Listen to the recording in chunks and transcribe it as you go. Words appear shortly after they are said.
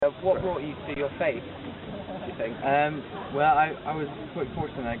What brought you to your faith, do you think? Well, I was quite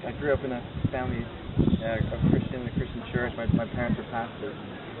fortunate. I grew up in a family of Christian, a Christian church. My parents were pastors,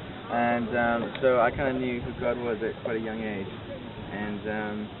 and so I kind of knew who God was at quite a young age, and so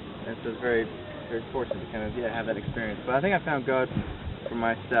I was very, very fortunate to kind of have that experience. But I think I found God for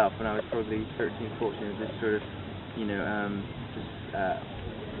myself when I was probably 13, 14, just sort of,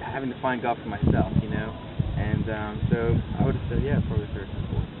 having to find God for myself, and so I would have said, probably 13,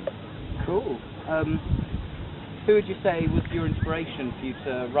 14. Cool. Who would you say was your inspiration for you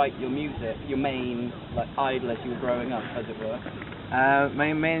to write your music, your main idol as you were growing up, as it were?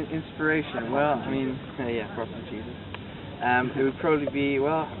 My main inspiration, well, Prophet Jesus. It would probably be,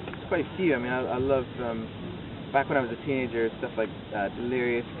 there's quite a few. I loved, back when I was a teenager, stuff like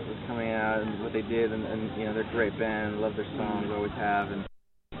Delirious was coming out and what they did, and they're a great band. I love their songs, always have, and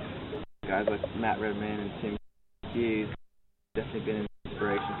guys like Matt Redman and Tim Hughes definitely been an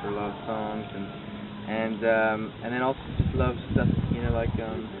inspiration for a lot of songs, and then also just love stuff, like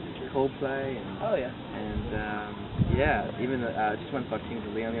Coldplay, even just went and saw Kings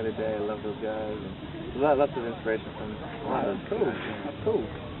of Leon the other day. I love those guys, and lots of inspiration from. Wow, that's cool. That's cool.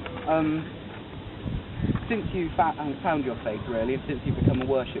 Since you found your faith, really, and since you've become a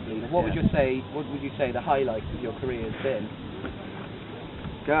worship leader, what would you say the highlight of your career has been?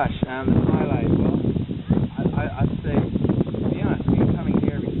 Gosh, the highlight. Well, I'd say, to be honest, coming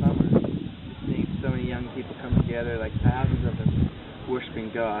here every summer, just seeing so many young people come together, like thousands of them,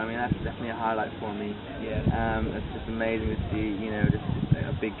 worshiping God. That's definitely a highlight for me. Yeah. It's just amazing to see, just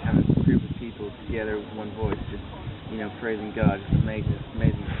a big kind of group of people together with one voice, just praising God. It's amazing. It's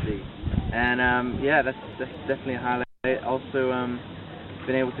amazing to see. And that's definitely a highlight. Also,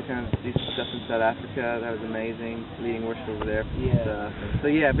 been able to kind of do some stuff in South Africa. That was amazing. Leading worship over there.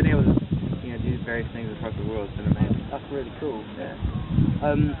 So I've been able to do various things across the world. It's been amazing. That's really cool. Yeah.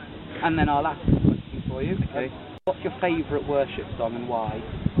 And then our last question for you. Okay. What's your favourite worship song and why?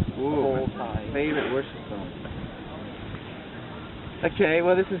 Ooh, all time. Favorite worship song. Okay,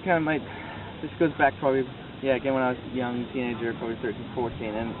 well this is kind of this goes back probably, again when I was a young teenager, probably 13, 14,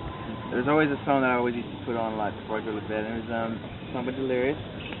 and there's always a song that I always used to put on a lot before I go to bed, and it was a song by Delirious.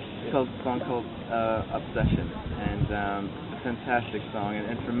 It's a song called Obsession, and it's a fantastic song,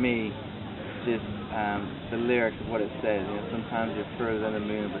 and for me, just the lyrics of what it says, sometimes you're further than the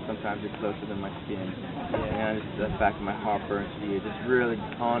moon, but sometimes you're closer than my skin. Just the fact that my heart burns for you, just really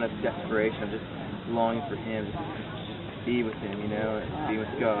honest desperation, just longing for Him, just be with Him, be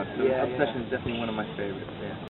with God. So Obsession is definitely one of my favorites. Yeah.